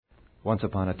Once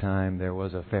upon a time there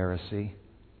was a Pharisee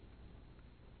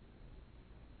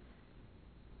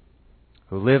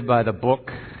who lived by the book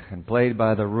and played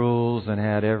by the rules and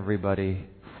had everybody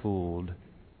fooled.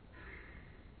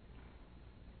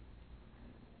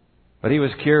 But he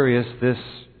was curious, this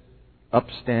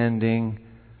upstanding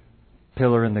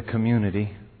pillar in the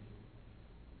community,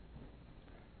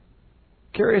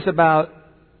 curious about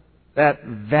that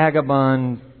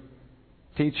vagabond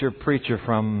teacher-preacher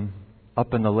from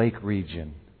up in the lake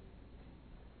region.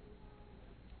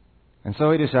 And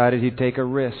so he decided he'd take a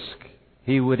risk.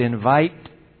 He would invite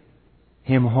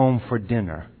him home for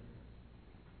dinner.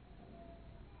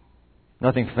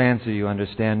 Nothing fancy, you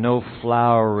understand. No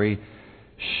flowery,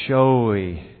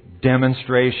 showy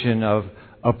demonstration of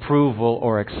approval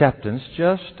or acceptance.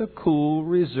 Just a cool,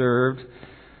 reserved,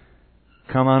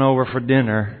 come on over for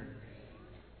dinner,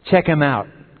 check him out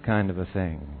kind of a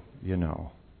thing, you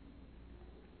know.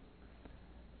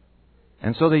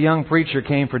 And so the young preacher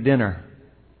came for dinner,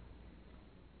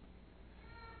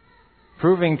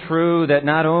 proving true that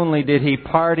not only did he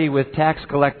party with tax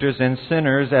collectors and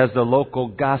sinners as the local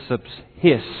gossips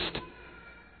hissed,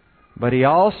 but he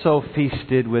also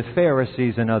feasted with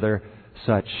Pharisees and other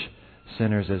such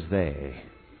sinners as they.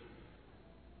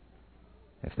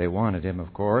 If they wanted him,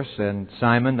 of course. And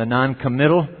Simon, the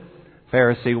non-committal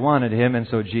Pharisee, wanted him, and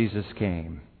so Jesus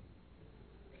came.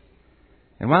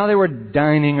 And while they were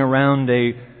dining around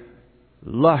a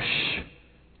lush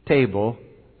table,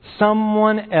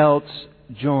 someone else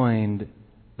joined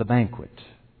the banquet.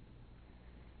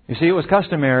 You see, it was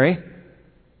customary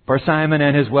for Simon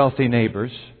and his wealthy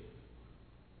neighbors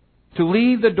to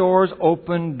leave the doors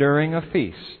open during a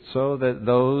feast so that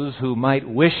those who might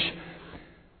wish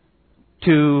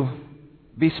to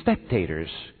be spectators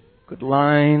could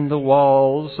line the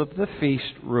walls of the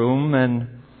feast room and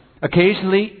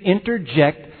occasionally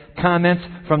interject comments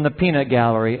from the peanut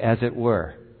gallery, as it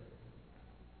were.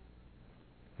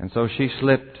 And so she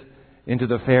slipped into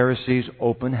the Pharisee's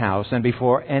open house, and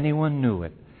before anyone knew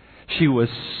it, she was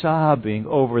sobbing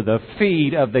over the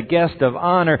feet of the guest of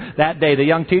honor that day, the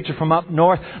young teacher from up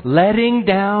north, letting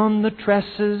down the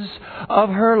tresses of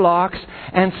her locks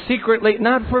and secretly,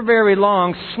 not for very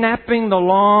long, snapping the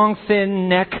long, thin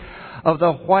neck of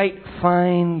the white,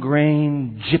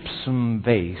 fine-grained gypsum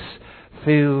vase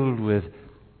filled with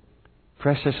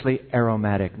preciously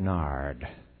aromatic nard.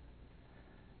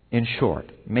 In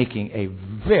short, making a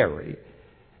very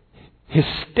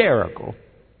hysterical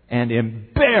and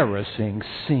embarrassing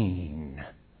scene.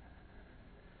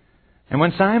 And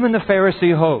when Simon the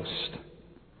Pharisee host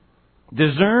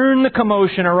discerned the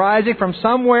commotion arising from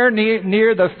somewhere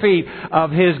near the feet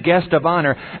of his guest of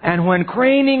honor, and when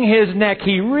craning his neck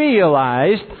he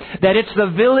realized that it's the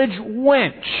village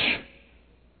wench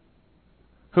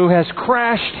who has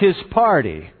crashed his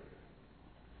party,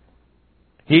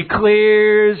 he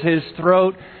clears his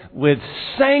throat with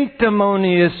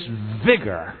sanctimonious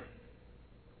vigor.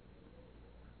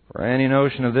 For any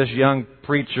notion of this young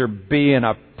preacher being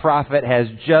a prophet has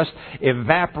just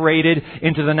evaporated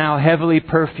into the now heavily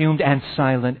perfumed and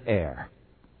silent air.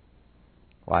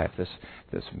 Why, if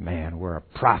this man were a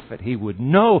prophet, he would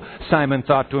know, Simon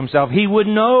thought to himself, he would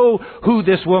know who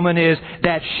this woman is,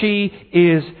 that she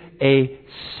is a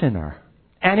sinner.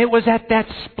 And it was at that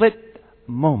split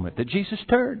moment that Jesus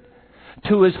turned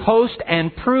to his host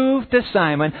and proved to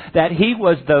Simon that he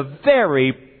was the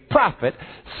very prophet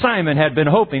Simon had been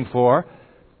hoping for.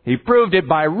 He proved it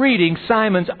by reading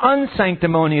Simon's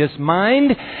unsanctimonious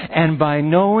mind and by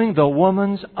knowing the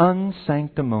woman's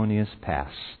unsanctimonious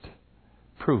past.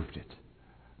 Proved it.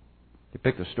 You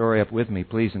pick the story up with me,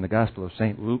 please, in the Gospel of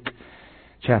St. Luke,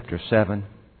 chapter 7.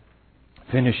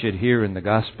 Finish it here in the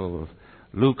Gospel of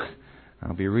Luke.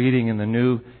 I'll be reading in the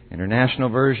New International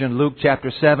Version, Luke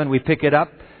chapter 7. We pick it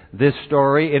up, this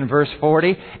story, in verse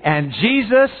 40. And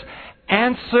Jesus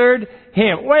answered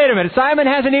him. Wait a minute, Simon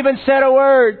hasn't even said a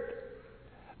word.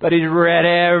 But he's read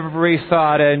every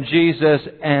thought, and Jesus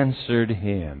answered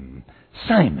him.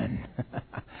 Simon,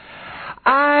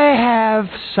 I have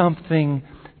something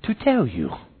to tell you.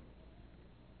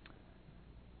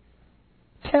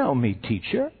 Tell me,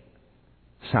 teacher,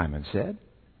 Simon said.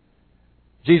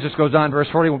 Jesus goes on, verse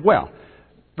 41. Well,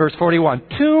 verse 41.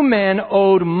 2 men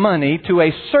owed money to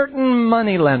a certain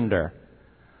moneylender.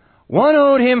 One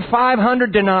owed him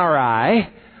 500 denarii,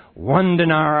 one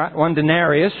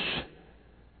denarius,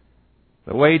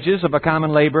 the wages of a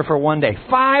common laborer for 1 day.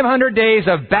 500 days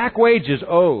of back wages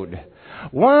owed.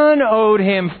 One owed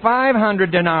him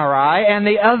 500 denarii and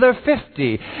the other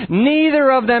 50.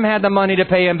 Neither of them had the money to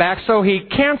pay him back, so he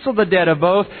canceled the debt of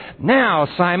both. Now,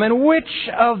 Simon, which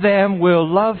of them will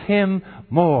love him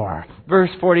more. Verse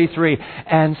 43,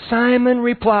 and Simon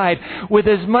replied with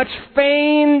as much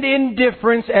feigned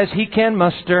indifference as he can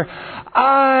muster,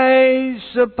 I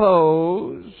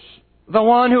suppose the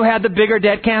one who had the bigger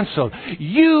debt canceled.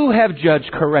 You have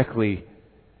judged correctly.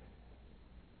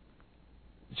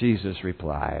 Jesus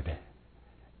replied.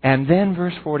 And then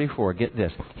verse 44, get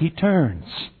this. He turns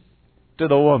to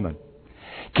the woman.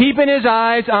 Keeping his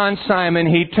eyes on Simon,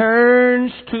 he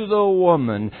turns to the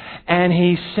woman and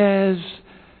he says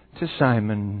to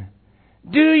Simon,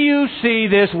 do you see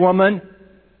this woman?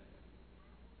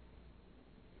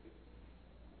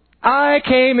 I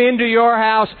came into your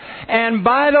house, and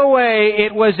by the way,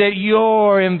 it was at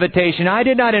your invitation. I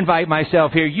did not invite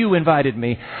myself here. You invited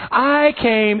me. I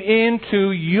came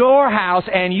into your house,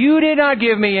 and you did not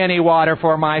give me any water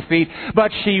for my feet,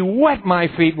 but she wet my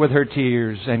feet with her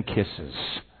tears and kisses.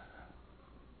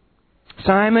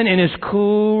 Simon, in his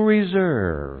cool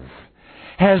reserve,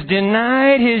 has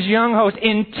denied his young host,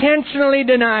 intentionally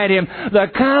denied him the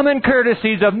common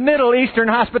courtesies of Middle Eastern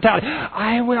hospitality.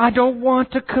 I don't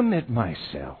want to commit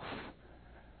myself.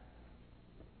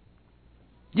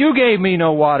 You gave me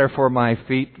no water for my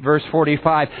feet. Verse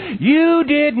 45. You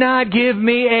did not give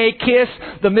me a kiss.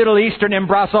 The Middle Eastern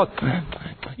embrazo.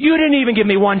 You didn't even give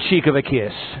me one cheek of a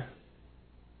kiss.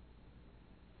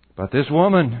 But this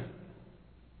woman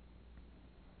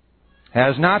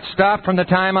has not stopped from the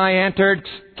time I entered,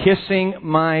 kissing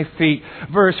my feet.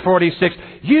 Verse 46,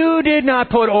 you did not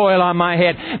put oil on my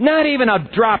head, not even a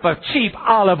drop of cheap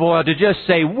olive oil to just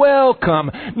say,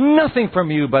 welcome. Nothing from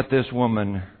you, but this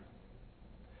woman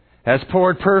has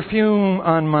poured perfume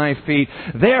on my feet.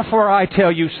 Therefore I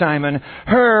tell you, Simon,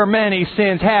 her many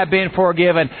sins have been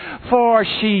forgiven, for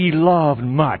she loved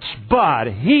much. But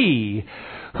he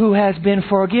who has been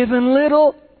forgiven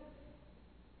little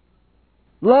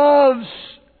loves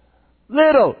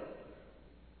little.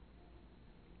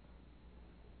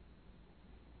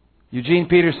 Eugene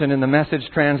Peterson, in the Message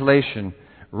translation,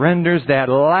 renders that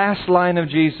last line of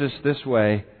Jesus this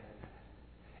way.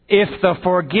 If the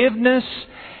forgiveness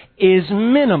is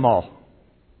minimal,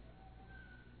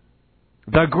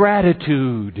 the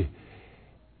gratitude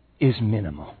is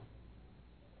minimal.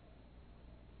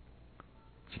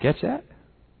 Did you catch that?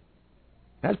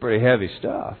 That's pretty heavy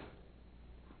stuff.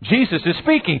 Jesus is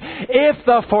speaking. If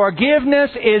the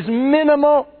forgiveness is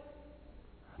minimal,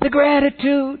 the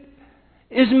gratitude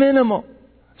is minimal.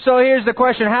 So here's the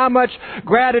question. How much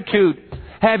gratitude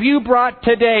have you brought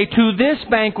today to this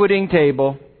banqueting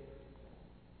table?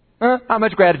 How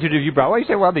much gratitude have you brought? Well, you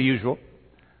say, well, the usual.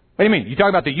 What do you mean? You talking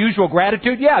about the usual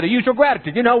gratitude? Yeah, the usual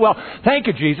gratitude. Well, thank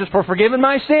you, Jesus, for forgiving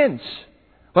my sins.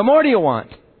 What more do you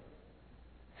want?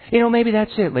 Maybe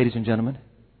that's it, ladies and gentlemen.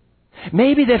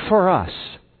 Maybe that for us,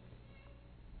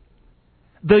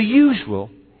 the usual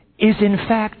is in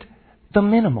fact the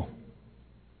minimal.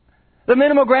 The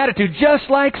minimal gratitude, just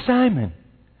like Simon.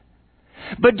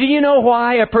 But do you know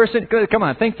why a person... Come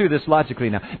on, think through this logically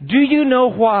now. Do you know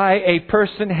why a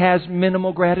person has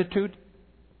minimal gratitude?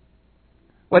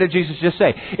 What did Jesus just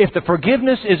say? If the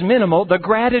forgiveness is minimal, the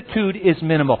gratitude is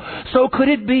minimal. So could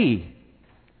it be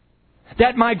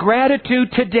that my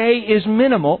gratitude today is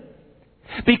minimal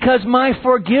because my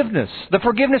forgiveness, the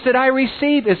forgiveness that I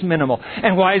receive, is minimal?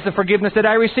 And why is the forgiveness that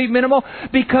I receive minimal?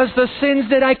 Because the sins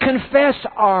that I confess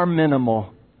are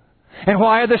minimal. And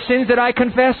why are the sins that I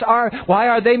confess why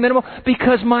are they minimal?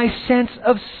 Because my sense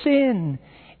of sin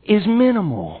is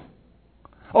minimal.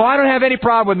 Oh, I don't have any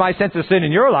problem with my sense of sin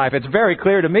in your life. It's very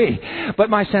clear to me. But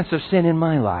my sense of sin in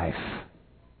my life.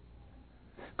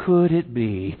 Could it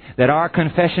be that our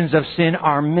confessions of sin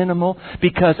are minimal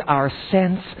because our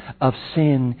sense of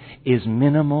sin is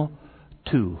minimal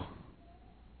too?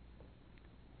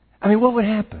 I mean, what would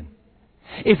happen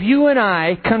if you and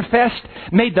I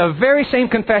made the very same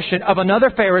confession of another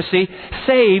Pharisee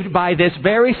saved by this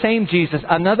very same Jesus?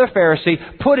 Another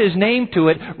Pharisee put his name to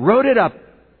it, wrote it up.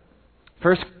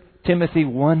 1 Timothy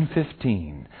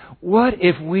 1:15. What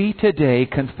if we today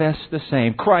confess the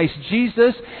same? Christ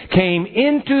Jesus came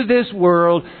into this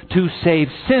world to save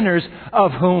sinners,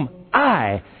 of whom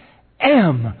I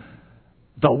am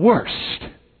the worst.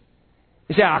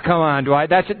 You say, come on,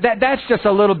 Dwight. That's just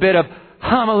a little bit of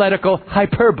homiletical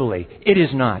hyperbole. It is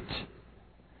not.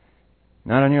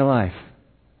 Not on your life.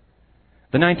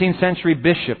 The 19th century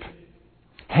bishop,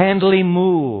 Handley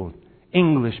Moule,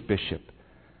 English bishop,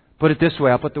 put it this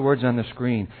way. I'll put the words on the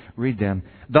screen. Read them.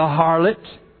 The harlot,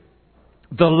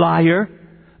 the liar,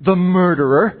 the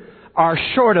murderer are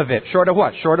short of it. Short of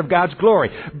what? Short of God's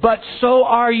glory. But so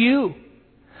are you.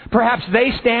 Perhaps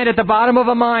they stand at the bottom of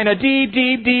a mine, a deep,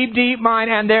 deep, deep, deep mine,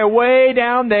 and they're way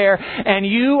down there, and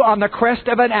you on the crest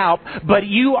of an Alp, but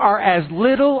you are as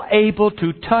little able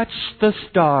to touch the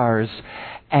stars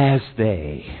as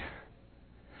they.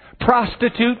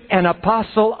 Prostitute and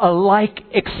apostle alike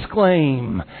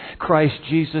exclaim, Christ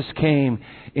Jesus came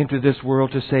into this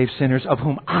world to save sinners, of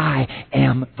whom I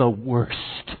am the worst.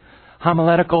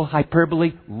 Homiletical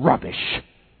hyperbole, rubbish.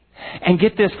 And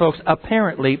get this, folks,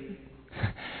 apparently,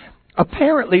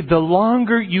 the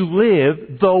longer you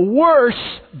live, the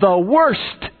worse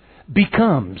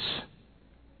becomes.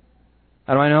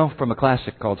 How do I know? From a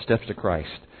classic called Steps to Christ.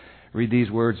 Read these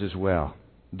words as well.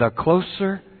 The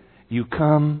closer you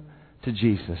come to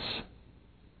Jesus,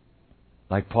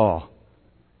 like Paul,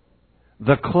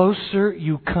 the closer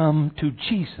you come to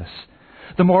Jesus,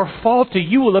 the more faulty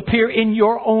you will appear in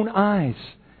your own eyes.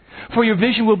 For your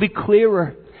vision will be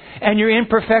clearer, and your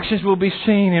imperfections will be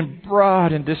seen in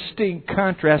broad and distinct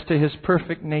contrast to His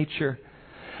perfect nature.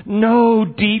 No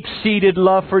deep-seated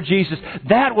love for Jesus.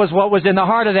 That was what was in the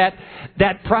heart of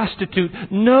that prostitute.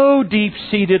 No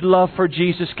deep-seated love for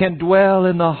Jesus can dwell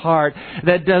in the heart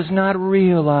that does not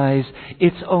realize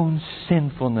its own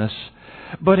sinfulness.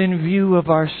 But in view of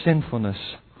our sinfulness,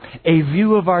 a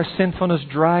view of our sinfulness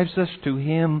drives us to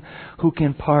Him who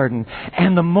can pardon.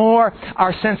 And the more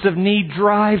our sense of need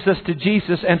drives us to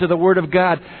Jesus and to the Word of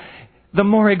God, the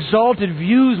more exalted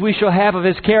views we shall have of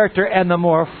His character, and the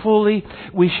more fully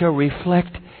we shall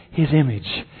reflect His image.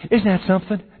 Isn't that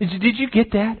something? Did you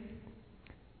get that?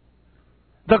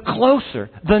 The closer,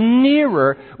 the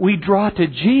nearer we draw to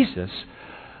Jesus,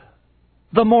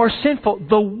 the more sinful,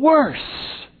 the worse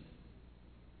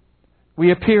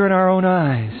we appear in our own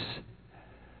eyes.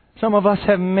 Some of us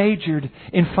have majored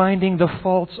in finding the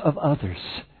faults of others.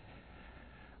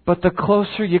 But the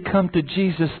closer you come to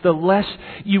Jesus, the less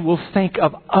you will think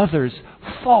of others'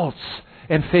 faults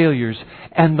and failures,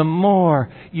 and the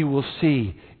more you will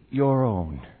see your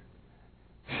own.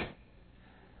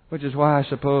 Which is why I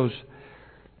suppose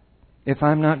if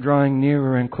I'm not drawing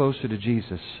nearer and closer to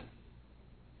Jesus,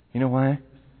 you know why?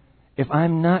 If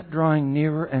I'm not drawing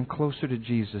nearer and closer to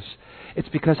Jesus, it's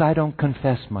because I don't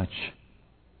confess much.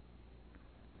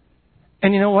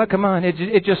 And you know what? Come on,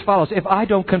 it just follows. If I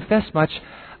don't confess much,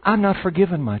 I'm not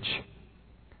forgiven much.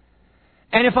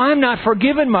 And if I'm not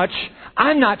forgiven much,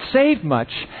 I'm not saved much.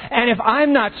 And if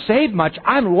I'm not saved much,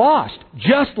 I'm lost.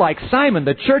 Just like Simon,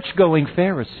 the church-going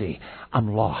Pharisee.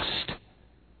 I'm lost.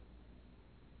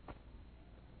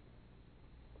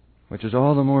 Which is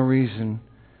all the more reason,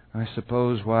 I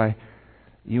suppose, why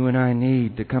you and I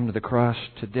need to come to the cross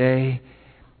today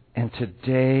and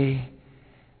today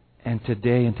and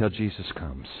today until Jesus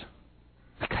comes.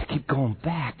 We've got to keep going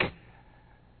back.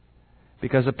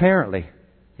 Because apparently,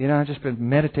 I've just been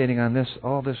meditating on this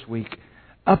all this week.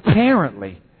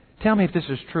 Apparently, tell me if this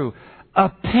is true.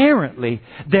 Apparently,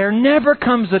 there never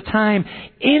comes a time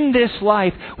in this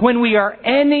life when we are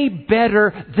any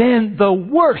better than the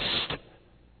worst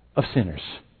of sinners.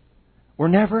 We're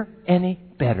never any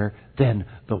better than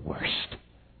the worst.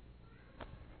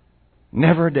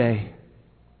 Never a day.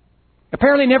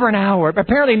 Apparently never an hour.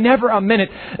 Apparently never a minute.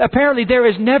 Apparently there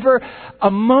is never a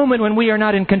moment when we are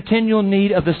not in continual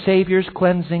need of the Savior's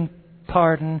cleansing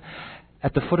pardon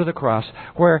at the foot of the cross,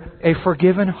 where a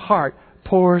forgiven heart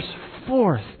pours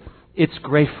forth its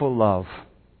grateful love. I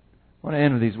want to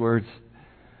end with these words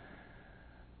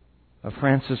of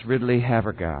Frances Ridley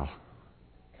Havergal.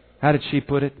 How did she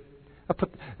put it?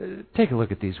 Take a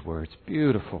look at these words.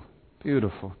 Beautiful,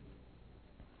 beautiful.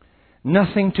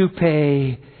 Nothing to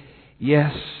pay.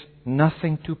 Yes,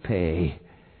 nothing to pay.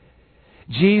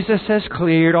 Jesus has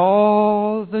cleared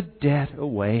all the debt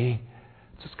away.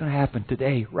 It's what's going to happen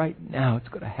today, right now. It's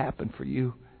going to happen for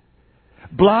you.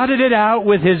 Blotted it out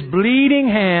with His bleeding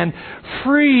hand,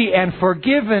 free and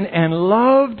forgiven and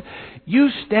loved. You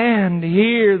stand,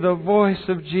 hear the voice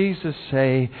of Jesus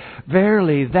say,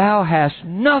 Verily, thou hast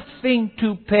nothing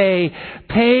to pay.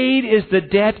 Paid is the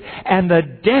debt, and the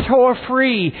debtor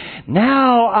free.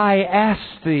 Now I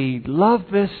ask thee,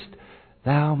 lovest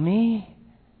thou me?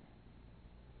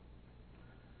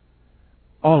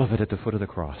 All of it at the foot of the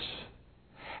cross.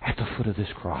 At the foot of this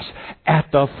cross.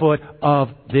 At the foot of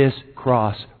this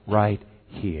cross right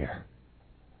here.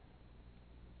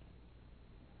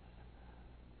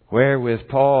 Where with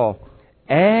Paul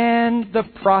and the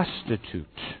prostitute,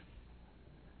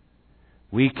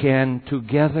 we can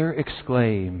together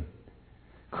exclaim,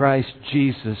 Christ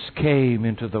Jesus came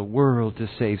into the world to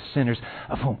save sinners,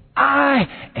 of whom I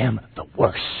am the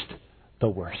worst. The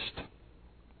worst.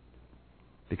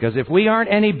 Because if we aren't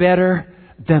any better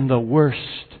than the worst,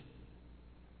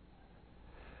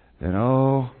 then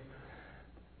oh,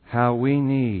 how we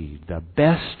need the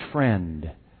best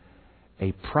friend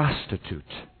a prostitute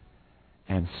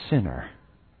and sinner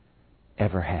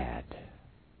ever had.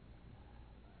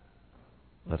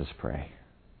 Let us pray.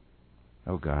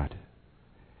 Oh God,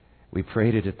 we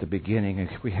prayed it at the beginning, and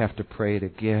we have to pray it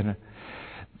again.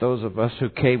 Those of us who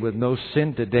came with no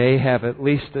sin today have at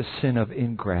least the sin of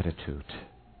ingratitude.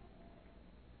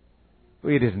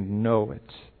 We didn't know it.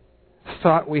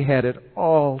 Thought we had it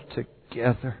all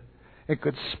together and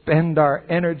could spend our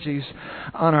energies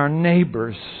on our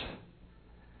neighbors.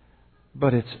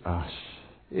 But it's us.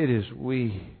 It is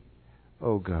we.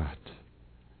 Oh God,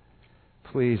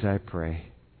 please, I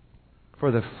pray,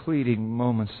 for the fleeting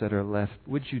moments that are left,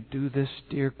 would you do this,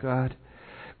 dear God?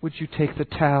 Would you take the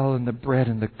towel and the bread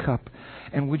and the cup,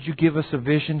 and would you give us a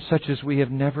vision such as we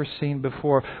have never seen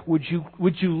before? Would you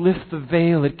lift the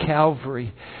veil at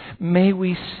Calvary? May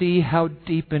we see how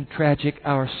deep and tragic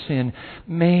our sin.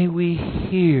 May we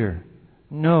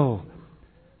know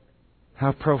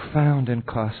how profound and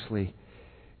costly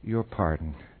your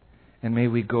pardon. And may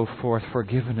we go forth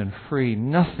forgiven and free,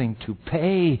 nothing to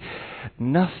pay.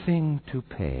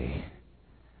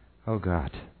 Oh God,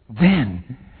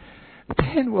 then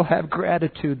we'll have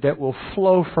gratitude that will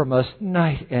flow from us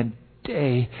night and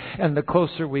day. And the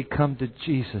closer we come to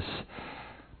Jesus,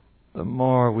 the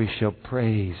more we shall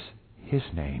praise His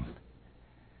name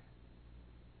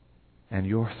and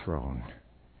your throne.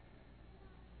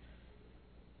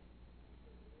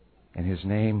 In His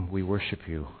name we worship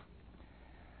you.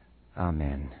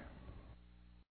 Amen.